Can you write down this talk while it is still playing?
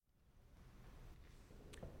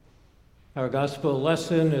Our gospel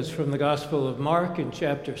lesson is from the Gospel of Mark in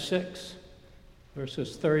chapter 6,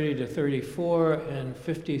 verses 30 to 34 and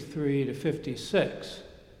 53 to 56.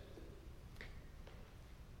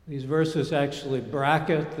 These verses actually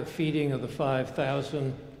bracket the feeding of the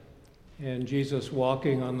 5,000 and Jesus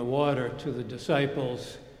walking on the water to the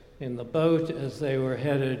disciples in the boat as they were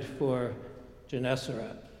headed for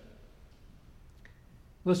Gennesaret.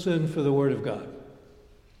 Listen for the word of God.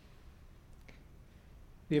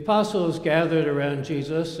 The apostles gathered around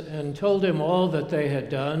Jesus and told him all that they had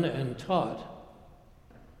done and taught.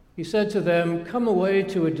 He said to them, "Come away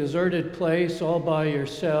to a deserted place all by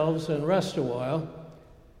yourselves and rest a while."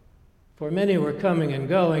 For many were coming and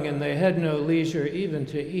going, and they had no leisure even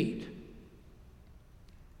to eat.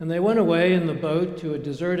 And they went away in the boat to a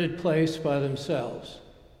deserted place by themselves.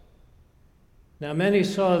 Now many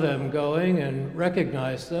saw them going and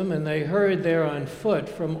recognized them, and they hurried there on foot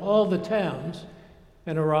from all the towns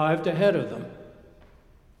and arrived ahead of them.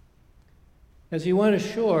 As he went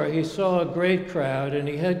ashore, he saw a great crowd, and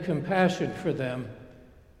he had compassion for them,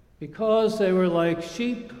 because they were like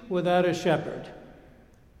sheep without a shepherd.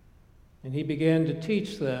 And he began to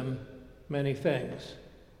teach them many things.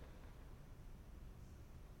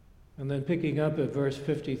 And then picking up at verse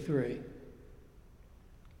 53.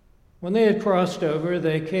 When they had crossed over,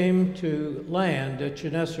 they came to land at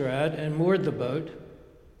Gennesaret and moored the boat.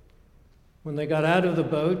 When they got out of the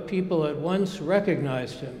boat, people at once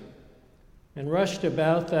recognized him and rushed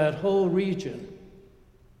about that whole region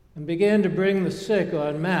and began to bring the sick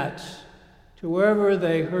on mats to wherever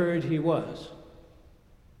they heard he was.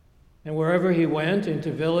 And wherever he went,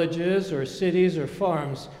 into villages or cities or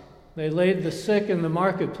farms, they laid the sick in the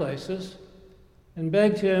marketplaces and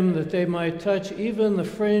begged him that they might touch even the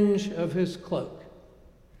fringe of his cloak.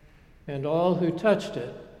 And all who touched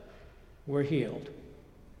it were healed.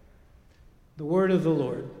 The word of the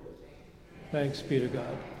Lord. Thanks be to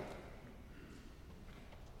God.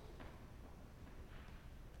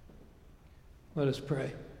 Let us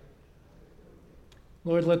pray.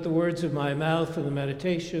 Lord, let the words of my mouth and the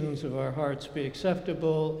meditations of our hearts be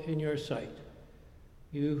acceptable in your sight,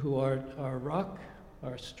 you who art our rock,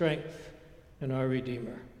 our strength, and our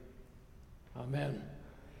Redeemer. Amen.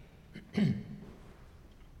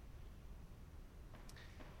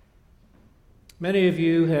 Many of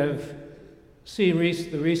you have seen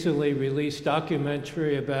the recently released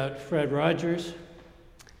documentary about Fred Rogers.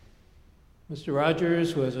 Mr.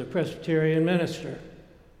 Rogers was a Presbyterian minister.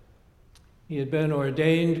 He had been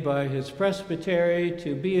ordained by his presbytery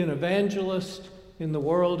to be an evangelist in the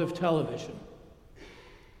world of television.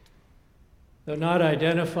 Though not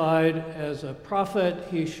identified as a prophet,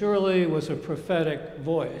 he surely was a prophetic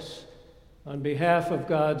voice on behalf of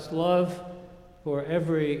God's love for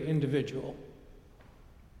every individual.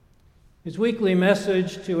 His weekly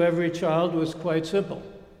message to every child was quite simple.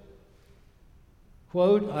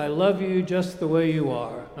 Quote, "I love you just the way you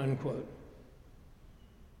are," unquote.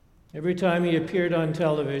 Every time he appeared on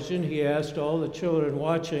television, he asked all the children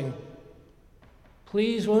watching,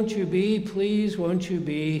 "Please won't you be, please won't you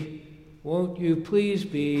be, won't you please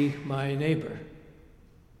be my neighbor?"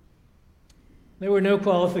 There were no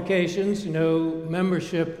qualifications, no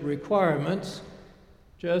membership requirements,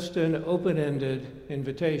 just an open-ended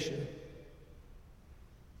invitation.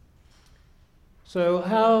 So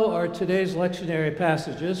how are today's lectionary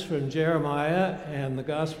passages from Jeremiah and the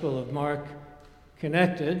Gospel of Mark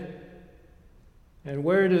connected? And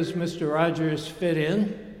where does Mr. Rogers fit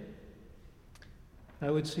in?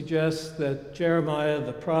 I would suggest that Jeremiah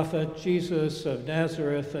the prophet, Jesus of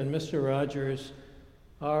Nazareth, and Mr. Rogers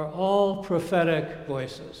are all prophetic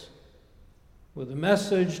voices with a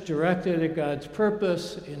message directed at God's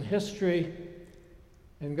purpose in history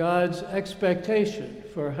and God's expectation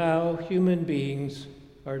for how human beings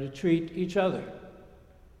are to treat each other.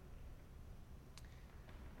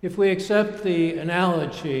 If we accept the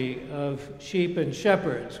analogy of sheep and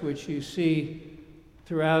shepherds, which you see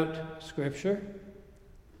throughout Scripture,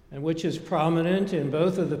 and which is prominent in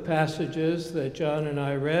both of the passages that John and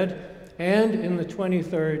I read, and in the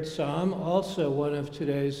 23rd Psalm, also one of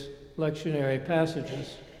today's lectionary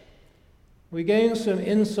passages, we gain some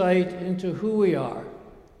insight into who we are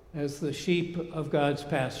as the sheep of God's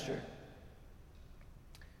pasture.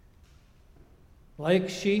 Like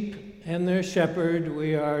sheep and their shepherd,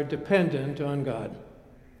 we are dependent on God.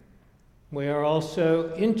 We are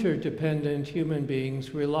also interdependent human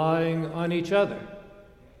beings relying on each other.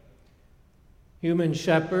 Human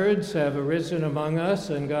shepherds have arisen among us,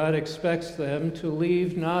 and God expects them to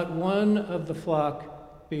leave not one of the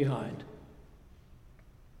flock behind.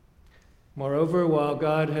 Moreover, while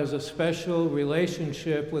God has a special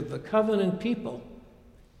relationship with the covenant people,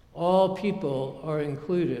 All people are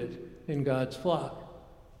included in God's flock.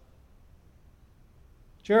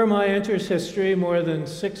 Jeremiah enters history more than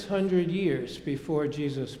 600 years before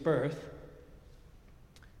Jesus' birth.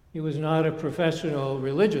 He was not a professional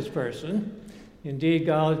religious person. Indeed,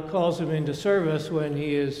 God calls him into service when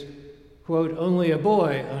he is, quote, only a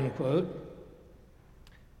boy, unquote.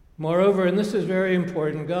 Moreover, and this is very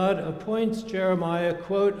important, God appoints Jeremiah,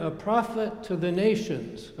 quote, a prophet to the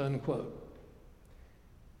nations, unquote.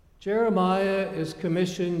 Jeremiah is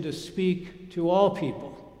commissioned to speak to all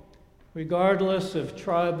people, regardless of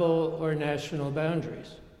tribal or national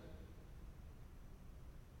boundaries.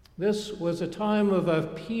 This was a time of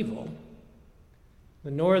upheaval.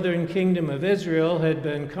 The northern kingdom of Israel had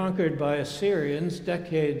been conquered by Assyrians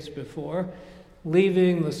decades before,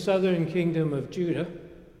 leaving the southern kingdom of Judah,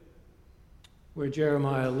 where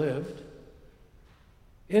Jeremiah lived.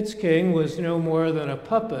 Its king was no more than a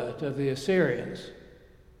puppet of the Assyrians.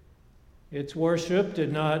 Its worship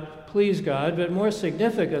did not please God, but more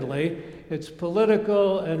significantly, its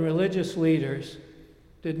political and religious leaders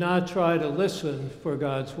did not try to listen for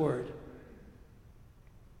God's word.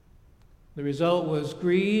 The result was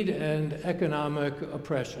greed and economic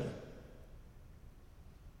oppression.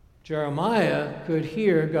 Jeremiah could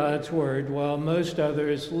hear God's word while most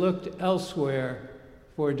others looked elsewhere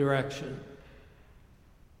for direction.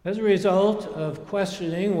 As a result of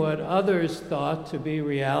questioning what others thought to be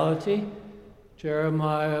reality,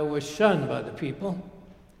 Jeremiah was shunned by the people,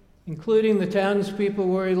 including the townspeople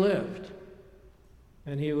where he lived,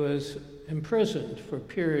 and he was imprisoned for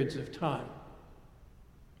periods of time.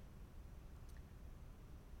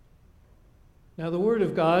 Now, the word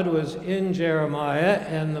of God was in Jeremiah,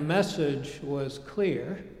 and the message was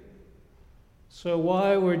clear. So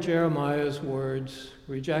why were Jeremiah's words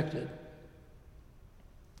rejected?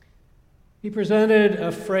 He presented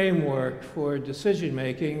a framework for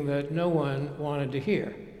decision-making that no one wanted to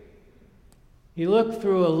hear. He looked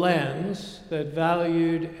through a lens that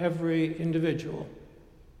valued every individual.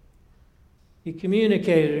 He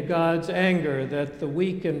communicated God's anger that the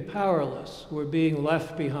weak and powerless were being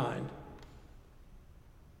left behind.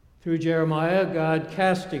 Through Jeremiah, God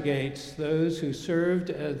castigates those who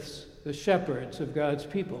served as the shepherds of God's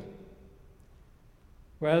people.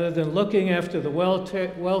 Rather than looking after the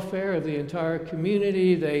welfare of the entire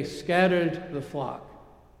community, they scattered the flock.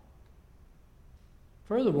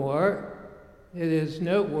 Furthermore, it is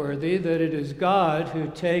noteworthy that it is God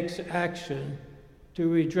who takes action to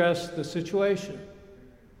redress the situation.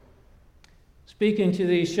 Speaking to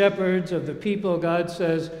these shepherds of the people, God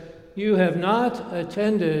says, "You have not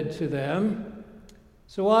attended to them,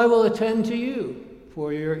 so I will attend to you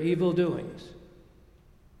for your evil doings."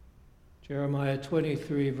 Jeremiah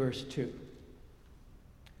 23, verse 2.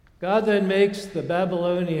 God then makes the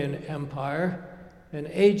Babylonian Empire an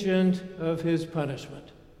agent of his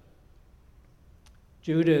punishment.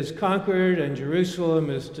 Judah is conquered and Jerusalem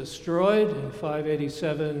is destroyed in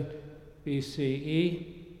 587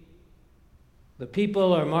 BCE. The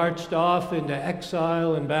people are marched off into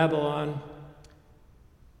exile in Babylon,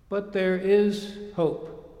 but there is hope.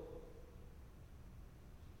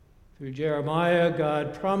 Through Jeremiah,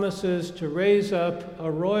 God promises to raise up a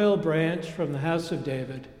royal branch from the house of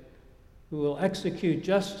David who will execute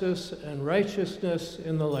justice and righteousness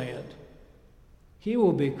in the land. He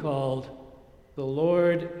will be called "The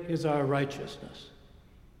Lord is our righteousness."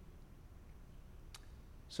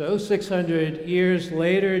 So 600 years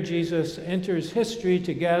later, Jesus enters history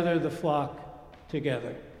to gather the flock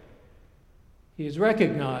together. He is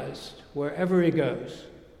recognized wherever he goes.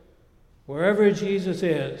 Wherever Jesus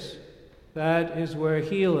is, that is where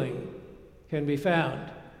healing can be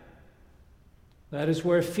found. That is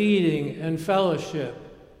where feeding and fellowship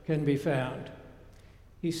can be found.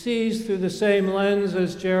 He sees through the same lens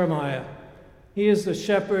as Jeremiah. He is the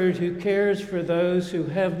shepherd who cares for those who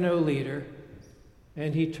have no leader,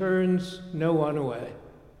 and he turns no one away.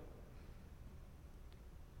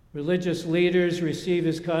 Religious leaders receive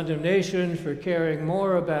his condemnation for caring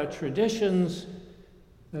more about traditions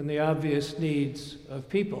than the obvious needs of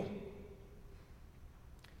people.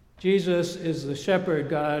 Jesus is the shepherd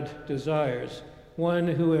God desires, one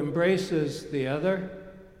who embraces the other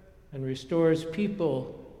and restores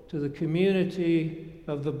people to the community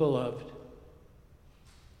of the beloved.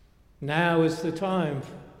 Now is the time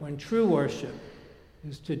when true worship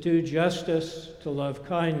is to do justice, to love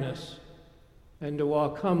kindness, and to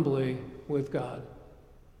walk humbly with God.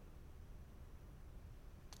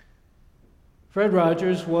 Fred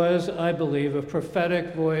Rogers was, I believe, a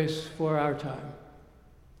prophetic voice for our time.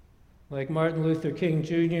 Like Martin Luther King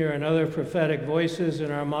Jr. and other prophetic voices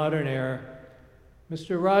in our modern era,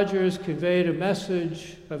 Mr. Rogers conveyed a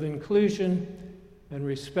message of inclusion and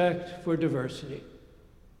respect for diversity.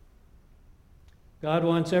 God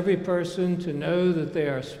wants every person to know that they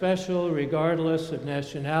are special regardless of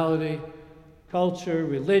nationality, culture,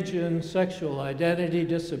 religion, sexual identity,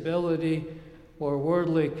 disability, or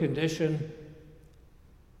worldly condition.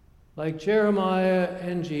 Like Jeremiah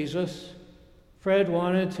and Jesus, Fred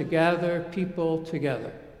wanted to gather people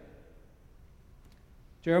together.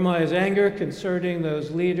 Jeremiah's anger concerning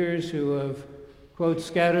those leaders who have, quote,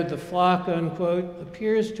 scattered the flock, unquote,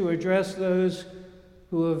 appears to address those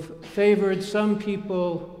who have favored some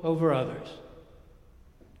people over others.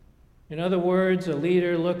 In other words, a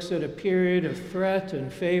leader looks at a period of threat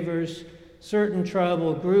and favors certain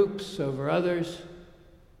tribal groups over others.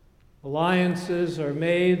 Alliances are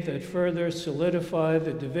made that further solidify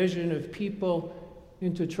the division of people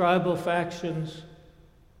into tribal factions.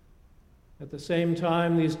 At the same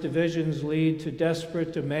time, these divisions lead to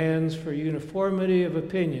desperate demands for uniformity of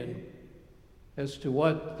opinion as to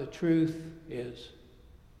what the truth is.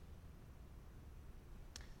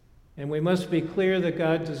 And we must be clear that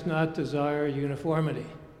God does not desire uniformity.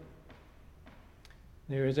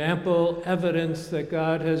 There is ample evidence that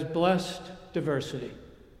God has blessed diversity.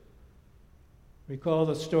 Recall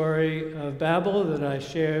the story of Babel that I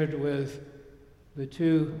shared with the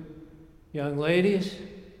two young ladies.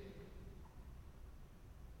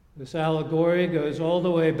 This allegory goes all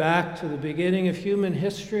the way back to the beginning of human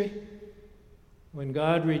history, when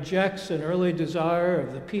God rejects an early desire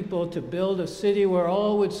of the people to build a city where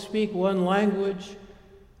all would speak one language,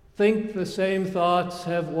 think the same thoughts,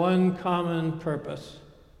 have one common purpose.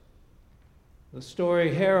 The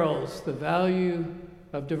story heralds the value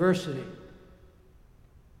of diversity.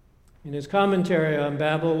 In his commentary on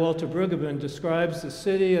Babel, Walter Brueggemann describes the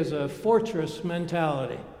city as a fortress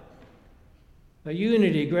mentality, a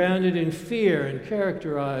unity grounded in fear and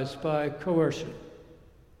characterized by coercion.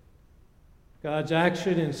 God's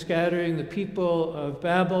action in scattering the people of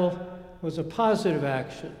Babel was a positive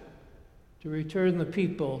action to return the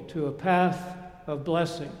people to a path of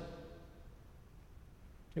blessing.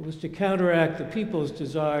 It was to counteract the people's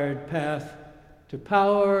desired path to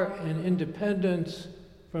power and independence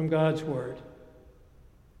from God's word.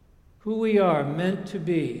 Who we are meant to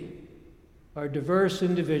be are diverse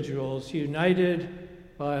individuals united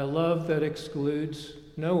by a love that excludes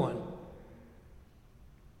no one.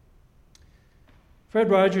 Fred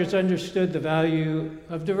Rogers understood the value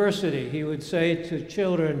of diversity. He would say to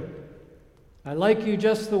children, "I like you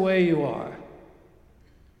just the way you are."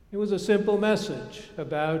 It was a simple message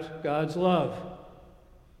about God's love.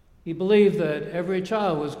 He believed that every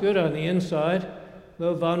child was good on the inside,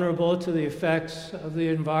 though vulnerable to the effects of the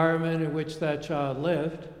environment in which that child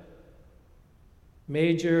lived.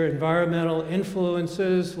 Major environmental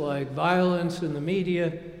influences like violence in the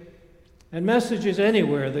media and messages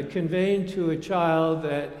anywhere that conveyed to a child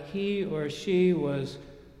that he or she was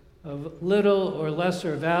of little or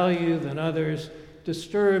lesser value than others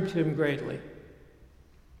disturbed him greatly.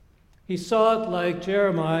 He sought, like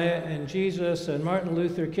Jeremiah and Jesus and Martin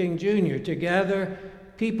Luther King Jr., to gather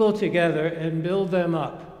people together and build them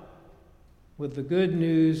up with the good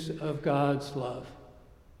news of God's love.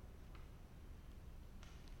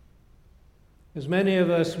 As many of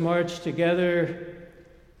us marched together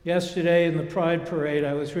yesterday in the Pride Parade,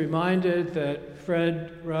 I was reminded that Fred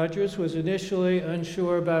Rogers was initially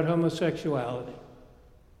unsure about homosexuality.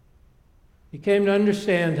 He came to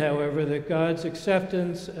understand, however, that God's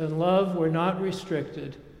acceptance and love were not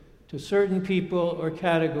restricted to certain people or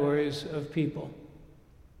categories of people.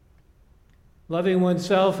 Loving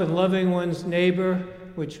oneself and loving one's neighbor,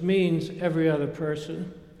 which means every other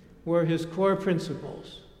person, were his core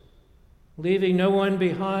principles. Leaving no one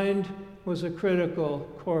behind was a critical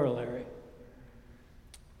corollary.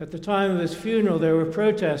 At the time of his funeral, there were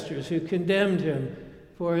protesters who condemned him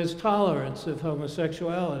for his tolerance of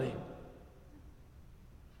homosexuality.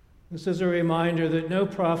 This is a reminder that no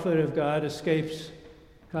prophet of God escapes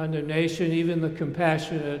condemnation, even the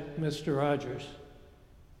compassionate Mr. Rogers.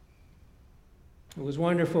 It was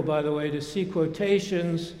wonderful, by the way, to see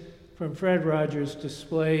quotations from Fred Rogers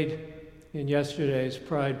displayed in yesterday's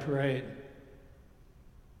Pride Parade.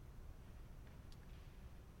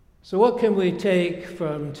 So what can we take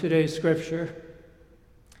from today's scripture?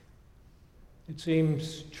 It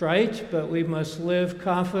seems trite, but we must live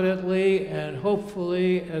confidently and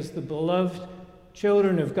hopefully as the beloved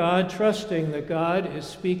children of God, trusting that God is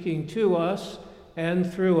speaking to us and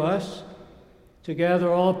through us to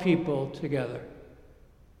gather all people together.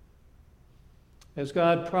 As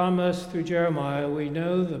God promised through Jeremiah, we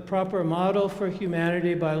know the proper model for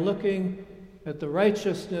humanity by looking at the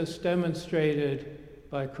righteousness demonstrated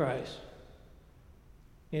by Christ.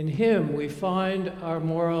 In him we find our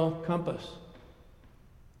moral compass.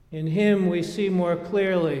 In him we see more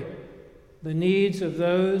clearly the needs of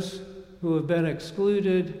those who have been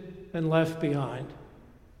excluded and left behind.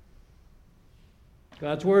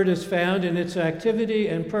 God's word is found in its activity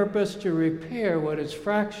and purpose to repair what is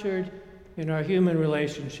fractured in our human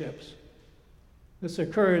relationships. This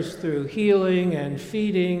occurs through healing and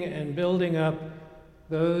feeding and building up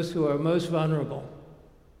those who are most vulnerable.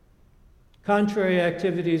 Contrary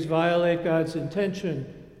activities violate God's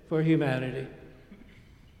intention for humanity.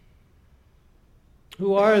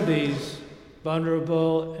 Who are these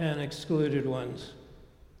vulnerable and excluded ones?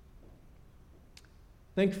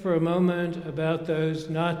 Think for a moment about those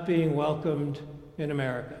not being welcomed in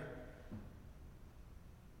America.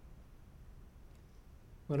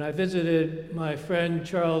 When I visited my friend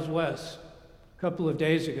Charles West a couple of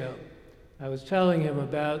days ago, I was telling him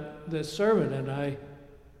about this sermon, and I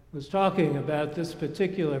was talking about this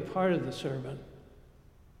particular part of the sermon.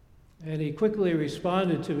 And he quickly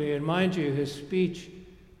responded to me, and mind you, his speech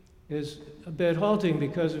is a bit halting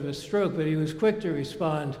because of his stroke, but he was quick to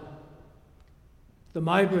respond, "The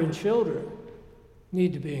migrant children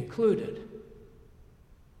need to be included."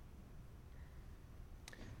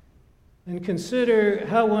 And consider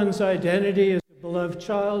how one's identity as a beloved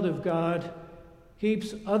child of God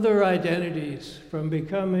keeps other identities from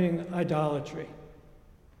becoming idolatry.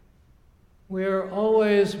 We are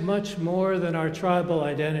always much more than our tribal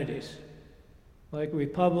identities, like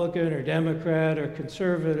Republican or Democrat or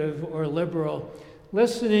conservative or liberal.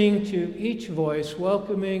 Listening to each voice,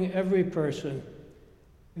 welcoming every person,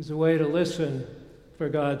 is a way to listen for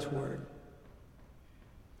God's word.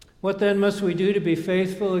 What then must we do to be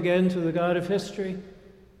faithful again to the God of history?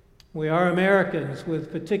 We are Americans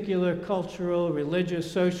with particular cultural,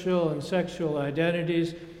 religious, social, and sexual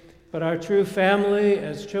identities, but our true family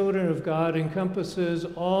as children of God encompasses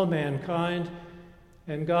all mankind,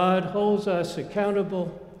 and God holds us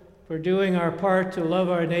accountable for doing our part to love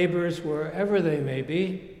our neighbors wherever they may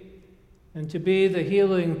be, and to be the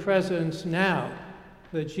healing presence now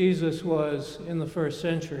that Jesus was in the first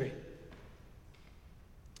century.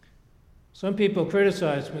 Some people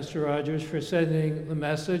criticize Mr. Rogers for sending the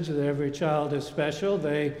message that every child is special.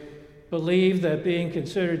 They believe that being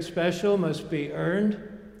considered special must be earned.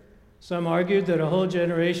 Some argued that a whole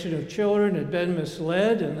generation of children had been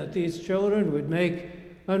misled and that these children would make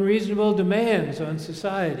unreasonable demands on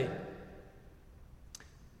society.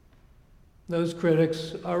 Those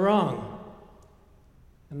critics are wrong,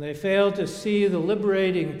 and they fail to see the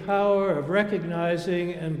liberating power of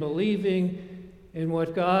recognizing and believing in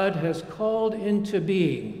what God has called into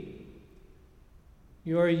being,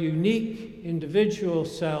 your unique individual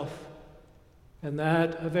self and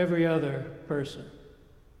that of every other person.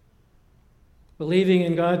 Believing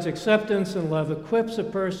in God's acceptance and love equips a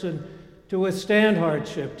person to withstand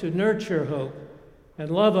hardship, to nurture hope, and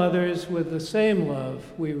love others with the same love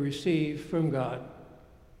we receive from God.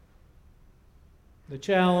 The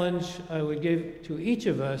challenge I would give to each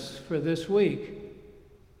of us for this week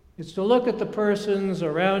is to look at the persons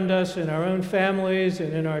around us in our own families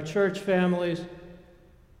and in our church families,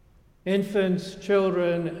 infants,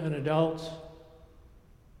 children, and adults,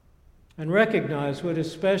 and recognize what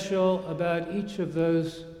is special about each of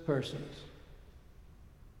those persons.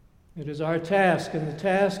 It is our task and the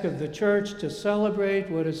task of the church to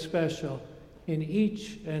celebrate what is special in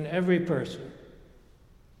each and every person.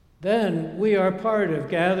 Then we are part of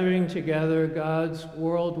gathering together God's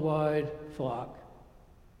worldwide flock.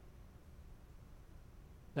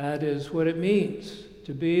 That is what it means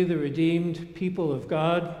to be the redeemed people of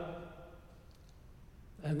God,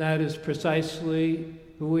 and that is precisely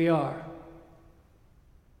who we are.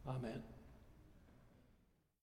 Amen.